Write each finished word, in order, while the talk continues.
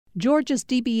Georgia's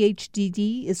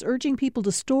DBHDD is urging people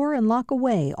to store and lock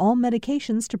away all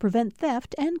medications to prevent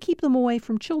theft and keep them away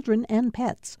from children and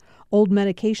pets. Old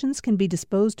medications can be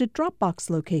disposed at Dropbox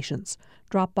locations.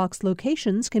 Dropbox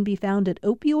locations can be found at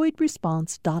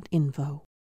opioidresponse.info.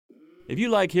 If you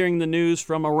like hearing the news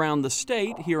from around the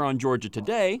state here on Georgia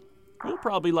Today, you'll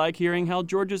probably like hearing how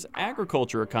Georgia's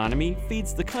agriculture economy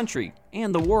feeds the country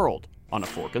and the world on A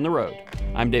Fork in the Road.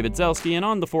 I'm David Zelski, and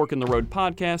on the Fork in the Road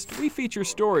podcast, we feature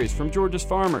stories from Georgia's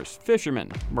farmers, fishermen,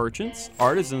 merchants,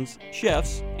 artisans,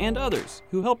 chefs, and others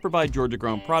who help provide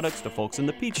Georgia-grown products to folks in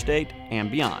the Peach State and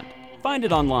beyond. Find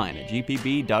it online at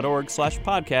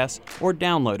gpb.org/podcast or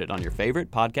download it on your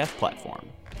favorite podcast platform.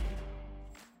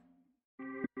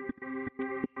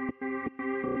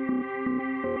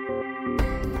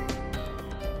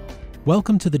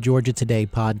 Welcome to the Georgia Today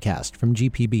podcast from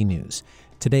GPB News.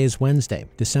 Today is Wednesday,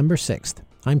 December 6th.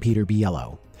 I'm Peter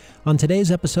Biello. On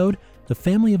today's episode, the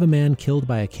family of a man killed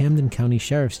by a Camden County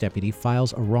Sheriff's deputy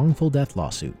files a wrongful death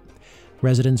lawsuit.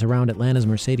 Residents around Atlanta's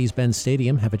Mercedes-Benz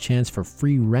Stadium have a chance for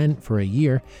free rent for a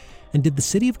year. And did the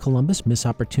city of Columbus miss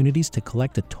opportunities to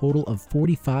collect a total of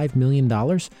 $45 million?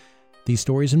 These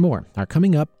stories and more are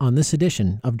coming up on this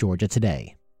edition of Georgia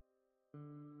Today.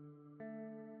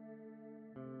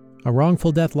 A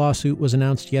wrongful death lawsuit was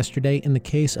announced yesterday in the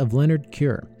case of Leonard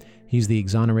Cure. He's the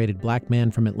exonerated black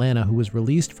man from Atlanta who was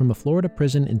released from a Florida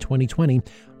prison in 2020,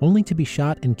 only to be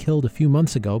shot and killed a few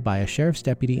months ago by a sheriff's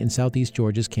deputy in southeast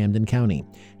Georgia's Camden County.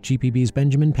 GPB's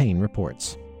Benjamin Payne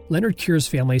reports. Leonard Cure's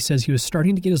family says he was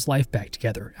starting to get his life back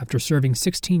together after serving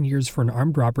 16 years for an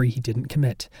armed robbery he didn't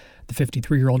commit. The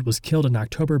 53-year-old was killed in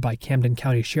October by Camden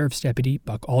County Sheriff's deputy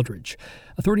Buck Aldridge.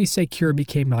 Authorities say Cure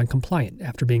became non-compliant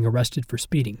after being arrested for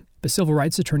speeding. But civil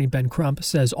rights attorney Ben Crump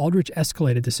says Aldridge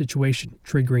escalated the situation,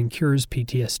 triggering Cure's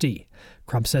PTSD.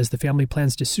 Crump says the family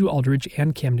plans to sue Aldridge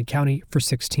and Camden County for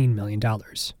 $16 million.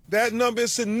 That number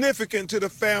is significant to the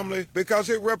family because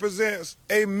it represents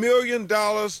 $1 million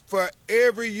for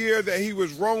every year that he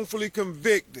was wrongfully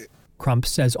convicted. Crump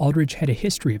says Aldridge had a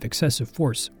history of excessive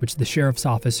force, which the sheriff's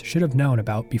office should have known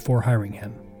about before hiring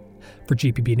him. For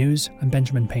GPB News, I'm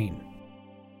Benjamin Payne.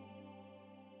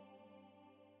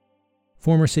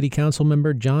 Former City Council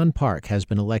member John Park has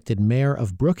been elected mayor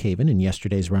of Brookhaven in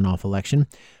yesterday's runoff election.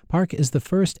 Park is the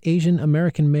first Asian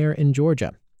American mayor in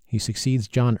Georgia. He succeeds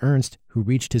John Ernst, who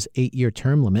reached his 8-year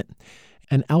term limit.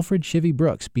 And Alfred Chivy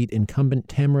Brooks beat incumbent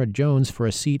Tamara Jones for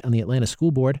a seat on the Atlanta School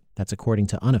Board. That's according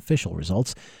to unofficial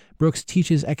results. Brooks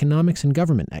teaches economics and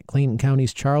government at Clayton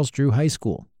County's Charles Drew High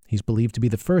School. He's believed to be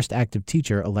the first active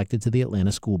teacher elected to the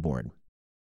Atlanta School Board.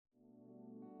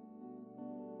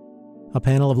 A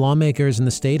panel of lawmakers in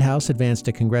the State House advanced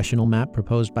a congressional map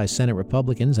proposed by Senate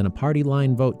Republicans in a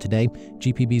party-line vote today.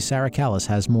 GPB's Sarah Callis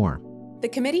has more. The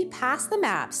committee passed the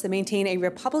maps that maintain a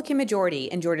Republican majority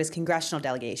in Georgia's congressional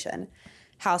delegation.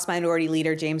 House Minority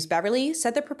Leader James Beverly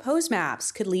said the proposed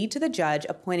maps could lead to the judge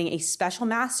appointing a special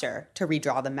master to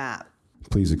redraw the map.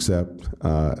 Please accept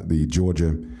the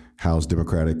Georgia House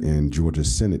Democratic and Georgia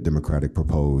Senate Democratic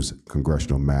proposed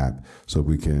congressional map so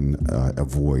we can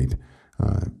avoid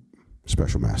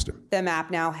special master. The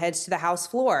map now heads to the House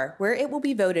floor, where it will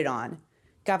be voted on.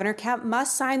 Governor Kemp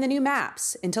must sign the new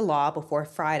maps into law before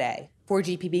Friday. For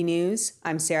GPB News,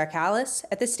 I'm Sarah Callis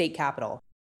at the state capitol.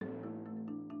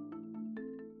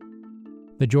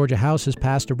 The Georgia House has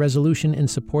passed a resolution in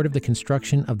support of the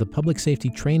construction of the Public Safety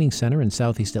Training Center in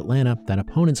southeast Atlanta that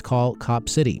opponents call Cop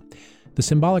City. The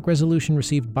symbolic resolution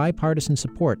received bipartisan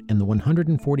support in the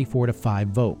 144-5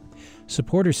 vote.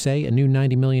 Supporters say a new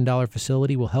 $90 million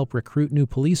facility will help recruit new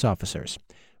police officers.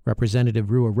 Representative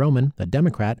Rua Roman, a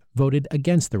Democrat, voted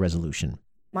against the resolution.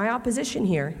 My opposition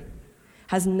here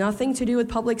has nothing to do with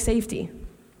public safety,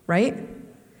 right?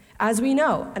 As we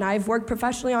know, and I've worked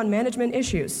professionally on management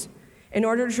issues, in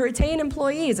order to retain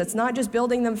employees, it's not just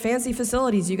building them fancy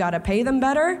facilities. You got to pay them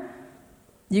better.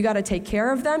 You got to take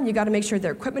care of them. You got to make sure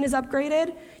their equipment is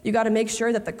upgraded. You got to make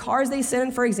sure that the cars they sit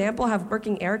in, for example, have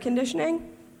working air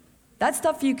conditioning. That's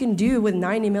stuff you can do with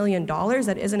 $90 million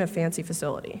that isn't a fancy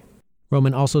facility.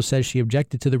 Roman also says she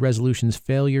objected to the resolution's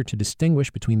failure to distinguish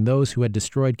between those who had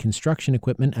destroyed construction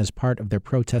equipment as part of their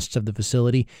protests of the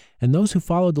facility and those who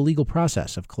followed the legal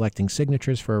process of collecting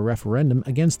signatures for a referendum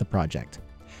against the project.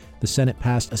 The Senate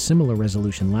passed a similar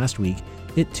resolution last week.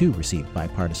 It, too, received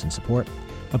bipartisan support.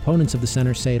 Opponents of the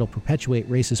center say it'll perpetuate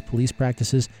racist police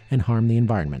practices and harm the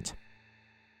environment.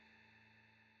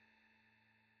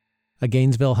 A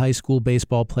Gainesville High School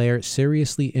baseball player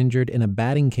seriously injured in a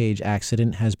batting cage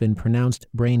accident has been pronounced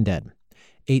brain dead.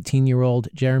 18-year-old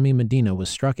Jeremy Medina was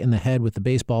struck in the head with the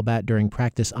baseball bat during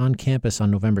practice on campus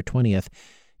on November 20th.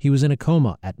 He was in a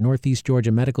coma at Northeast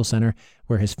Georgia Medical Center,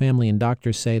 where his family and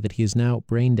doctors say that he is now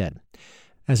brain dead.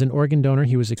 As an organ donor,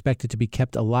 he was expected to be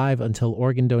kept alive until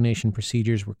organ donation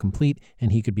procedures were complete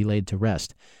and he could be laid to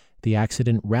rest. The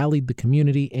accident rallied the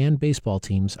community and baseball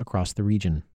teams across the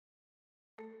region.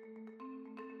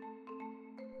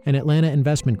 An Atlanta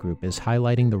investment group is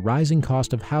highlighting the rising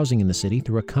cost of housing in the city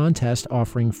through a contest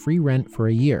offering free rent for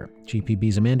a year.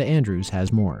 GPB's Amanda Andrews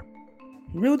has more.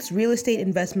 Roots Real Estate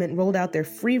Investment rolled out their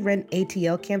free rent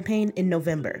ATL campaign in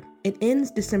November. It ends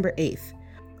December 8th.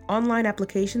 Online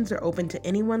applications are open to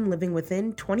anyone living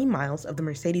within 20 miles of the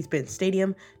Mercedes-Benz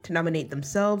Stadium to nominate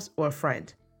themselves or a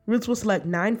friend. Roots will select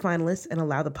 9 finalists and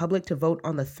allow the public to vote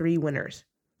on the 3 winners.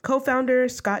 Co-founder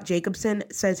Scott Jacobson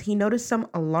says he noticed some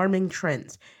alarming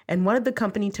trends and wanted the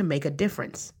company to make a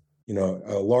difference.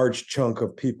 A large chunk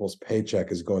of people's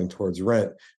paycheck is going towards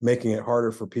rent, making it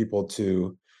harder for people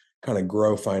to kind of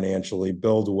grow financially,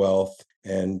 build wealth,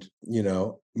 and,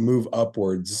 move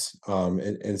upwards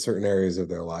in certain areas of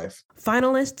their life.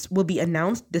 Finalists will be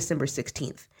announced December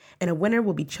 16th, and a winner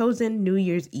will be chosen New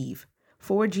Year's Eve.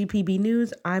 For GPB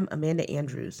News, I'm Amanda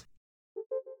Andrews.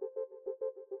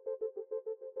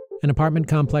 An apartment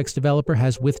complex developer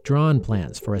has withdrawn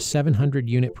plans for a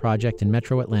 700-unit project in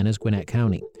Metro Atlanta's Gwinnett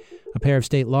County. A pair of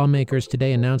state lawmakers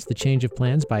today announced the change of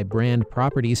plans by Brand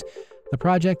Properties. The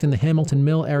project in the Hamilton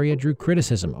Mill area drew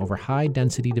criticism over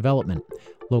high-density development.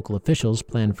 Local officials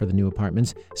planned for the new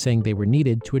apartments, saying they were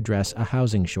needed to address a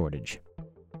housing shortage.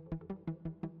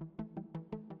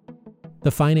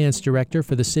 The finance director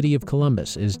for the city of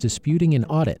Columbus is disputing an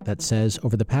audit that says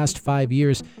over the past 5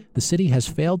 years, the city has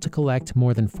failed to collect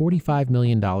more than $45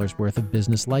 million worth of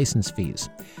business license fees.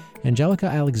 Angelica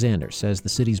Alexander says the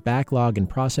city's backlog in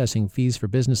processing fees for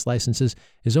business licenses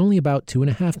is only about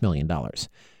 $2.5 million.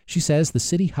 She says the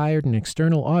city hired an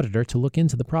external auditor to look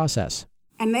into the process.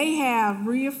 And they have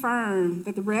reaffirmed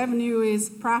that the revenue is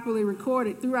properly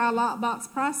recorded through our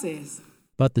lockbox process.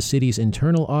 But the city's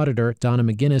internal auditor, Donna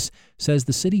McGinnis, says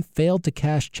the city failed to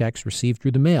cash checks received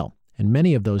through the mail, and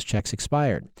many of those checks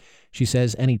expired. She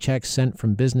says any checks sent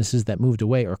from businesses that moved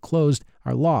away or closed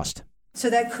are lost. So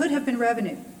that could have been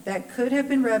revenue. That could have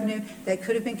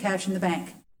been cash in the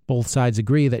bank. Both sides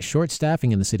agree that short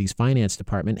staffing in the city's finance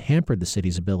department hampered the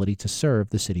city's ability to serve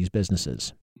the city's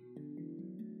businesses.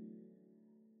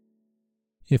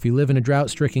 If you live in a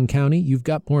drought-stricken county, you've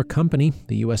got more company.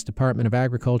 The U.S. Department of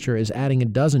Agriculture is adding a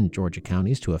dozen Georgia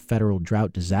counties to a federal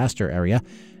drought disaster area.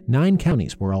 9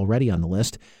 counties were already on the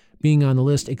list. Being on the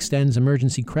list extends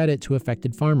emergency credit to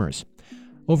affected farmers.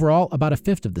 Overall, about a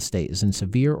fifth of the state is in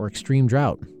severe or extreme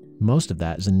drought. Most of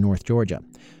that is in North Georgia.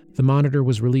 The monitor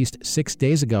was released 6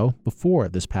 days ago, before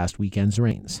this past weekend's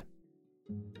rains.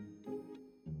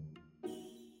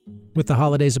 With the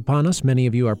holidays upon us, many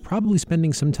of you are probably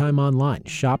spending some time online,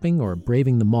 shopping or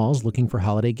braving the malls looking for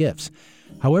holiday gifts.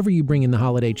 However you bring in the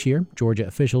holiday cheer, Georgia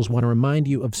officials want to remind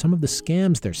you of some of the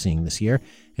scams they're seeing this year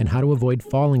and how to avoid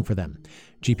falling for them.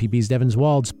 GPB's Devin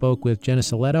Wald spoke with Jenna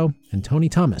Soletto and Tony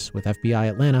Thomas with FBI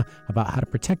Atlanta about how to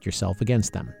protect yourself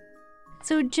against them.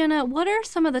 So, Jenna, what are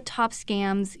some of the top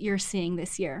scams you're seeing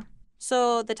this year?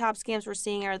 So the top scams we're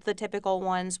seeing are the typical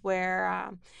ones where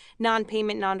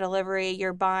non-payment, non-delivery,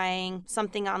 you're buying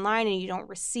something online and you don't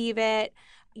receive it.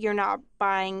 You're not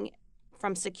buying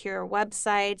from secure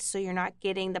websites, so you're not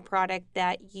getting the product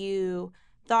that you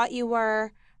thought you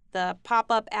were. The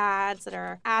pop-up ads that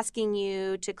are asking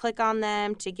you to click on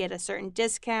them to get a certain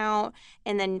discount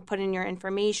and then put in your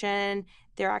information.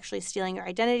 They're actually stealing your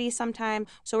identity sometimes.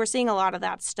 So we're seeing a lot of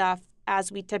that stuff,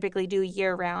 as we typically do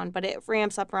year-round, but it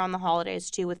ramps up around the holidays,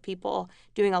 too, with people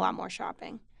doing a lot more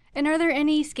shopping. And are there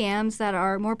any scams that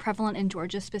are more prevalent in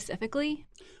Georgia specifically?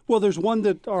 Well, there's one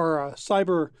that our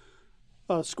cyber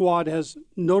squad has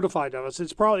notified of us.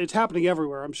 It's happening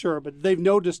everywhere, I'm sure, but they've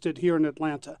noticed it here in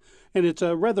Atlanta, and it's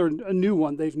a new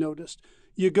one they've noticed.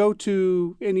 You go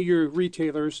to any of your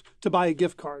retailers to buy a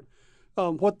gift card.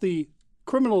 What the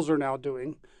criminals are now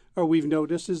doing, or we've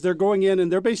noticed, is they're going in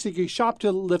and they're basically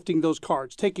shoplifting those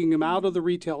cards, taking them out of the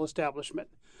retail establishment.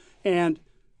 And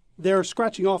they're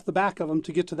scratching off the back of them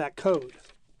to get to that code,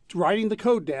 writing the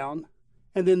code down,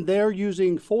 and then they're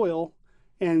using foil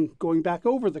and going back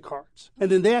over the cards.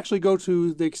 And then they actually go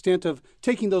to the extent of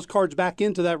taking those cards back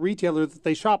into that retailer that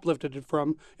they shoplifted it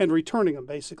from and returning them,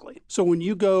 basically. So when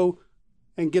you go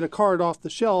and get a card off the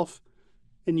shelf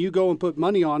and you go and put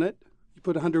money on it, you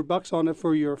put $100 on it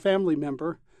for your family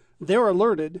member, they're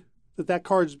alerted that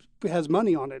card has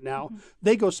money on it now. Mm-hmm.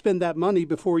 They go spend that money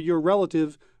before your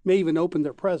relative may even open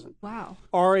their present. Wow.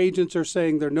 Our agents are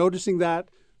saying they're noticing that.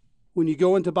 When you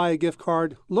go in to buy a gift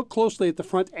card, look closely at the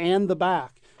front and the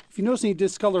back. If you notice any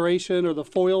discoloration or the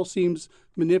foil seems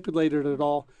manipulated at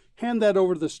all, hand that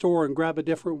over to the store and grab a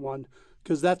different one,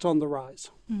 because that's on the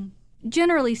rise.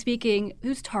 Generally speaking,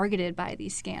 who's targeted by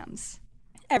these scams?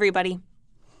 Everybody.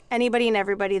 Anybody and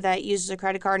everybody that uses a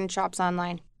credit card and shops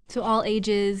online. So all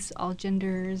ages, all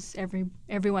genders,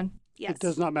 everyone? Yes. It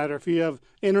does not matter. If you have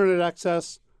internet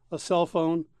access, a cell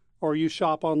phone, or you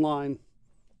shop online,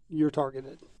 you're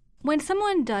targeted. When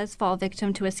someone does fall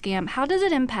victim to a scam, how does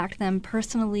it impact them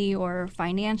personally or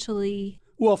financially?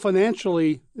 Well,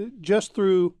 financially, just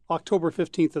through October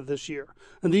 15th of this year,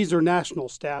 and these are national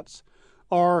stats,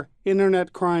 our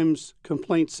Internet Crimes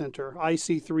Complaint Center,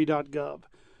 IC3.gov,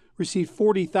 received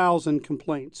 40,000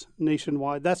 complaints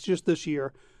nationwide. That's just this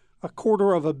year,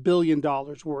 $250 million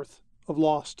worth of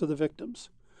loss to the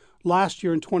victims. Last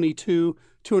year in 22,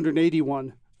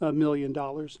 $281 million.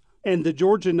 And the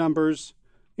Georgia numbers,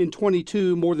 in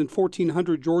 22, more than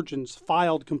 1,400 Georgians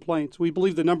filed complaints. We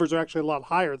believe the numbers are actually a lot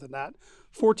higher than that.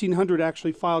 1,400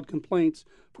 actually filed complaints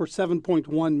for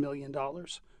 $7.1 million.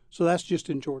 So that's just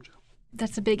in Georgia.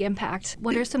 That's a big impact.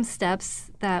 What are some steps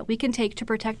that we can take to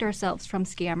protect ourselves from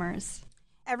scammers?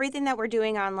 Everything that we're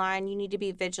doing online, you need to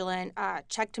be vigilant.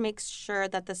 Check to make sure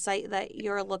that the site that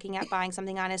you're looking at buying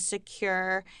something on is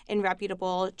secure and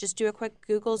reputable. Just do a quick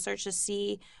Google search to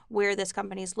see where this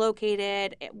company is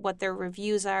located, what their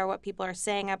reviews are, what people are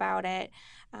saying about it.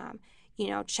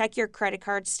 Check your credit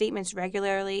card statements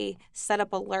regularly. Set up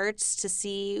alerts to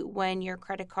see when your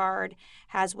credit card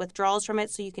has withdrawals from it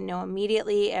so you can know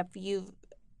immediately if you've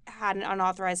had an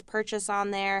unauthorized purchase on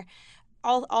there.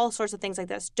 All sorts of things like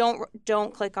this.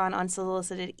 Don't click on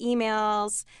unsolicited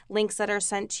emails, links that are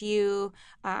sent to you.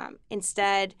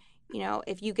 Instead,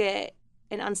 if you get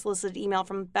an unsolicited email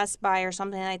from Best Buy or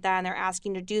something like that, and they're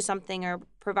asking to do something or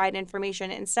provide information,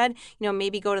 instead,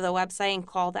 maybe go to the website and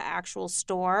call the actual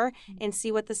store and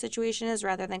see what the situation is,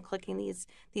 rather than clicking these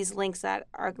links that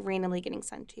are randomly getting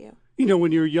sent to you.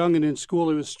 When you're young and in school,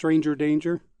 it was stranger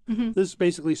danger. Mm-hmm. This is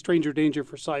basically stranger danger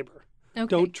for cyber. Okay.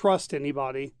 Don't trust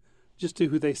anybody. Just do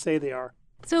who they say they are.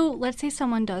 So let's say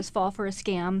someone does fall for a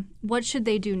scam. What should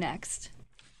they do next?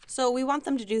 So we want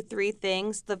them to do 3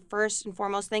 things. The first and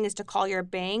foremost thing is to call your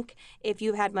bank. If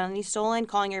you've had money stolen,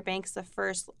 calling your bank is the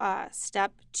first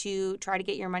step to try to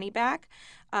get your money back.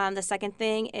 The second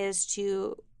thing is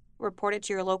to report it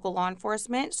to your local law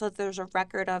enforcement so that there's a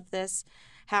record of this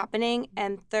happening.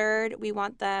 And third, we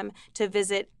want them to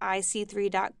visit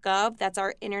ic3.gov. That's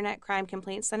our Internet Crime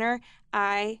Complaint Center,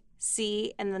 IC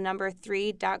and the number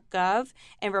 3.gov,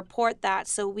 and report that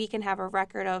so we can have a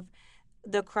record of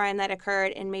the crime that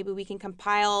occurred, and maybe we can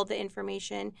compile the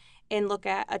information and look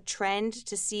at a trend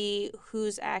to see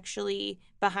who's actually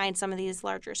behind some of these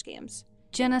larger scams.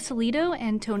 Jenna Solito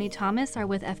and Tony Thomas are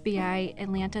with FBI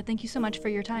Atlanta. Thank you so much for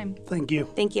your time. Thank you.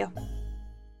 Thank you.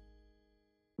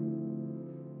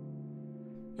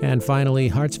 And finally,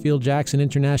 Hartsfield-Jackson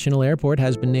International Airport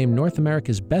has been named North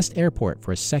America's best airport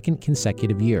for a second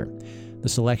consecutive year. The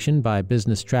selection by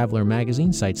Business Traveler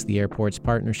magazine cites the airport's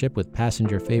partnership with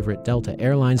passenger favorite Delta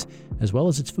Airlines, as well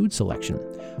as its food selection.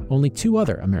 Only 2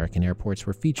 other American airports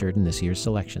were featured in this year's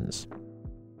selections.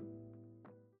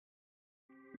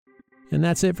 And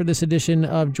that's it for this edition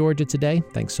of Georgia Today.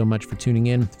 Thanks so much for tuning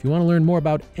in. If you want to learn more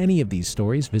about any of these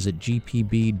stories, visit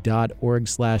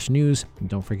gpb.org/news. And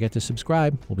don't forget to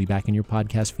subscribe. We'll be back in your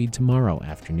podcast feed tomorrow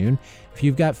afternoon. If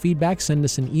you've got feedback, send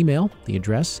us an email. The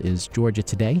address is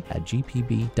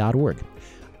georgiatoday@gpb.org.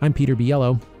 I'm Peter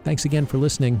Biello. Thanks again for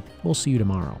listening. We'll see you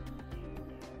tomorrow.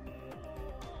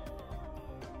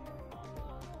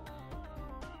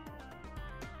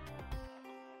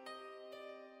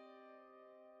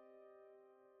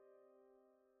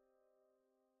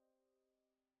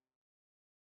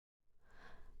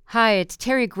 Hi, it's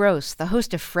Terry Gross, the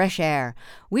host of Fresh Air.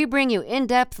 We bring you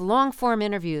in-depth, long-form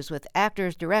interviews with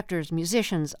actors, directors,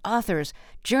 musicians, authors,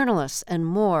 journalists, and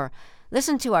more.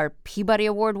 Listen to our Peabody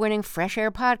Award-winning Fresh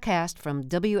Air podcast from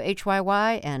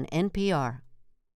WHYY and NPR.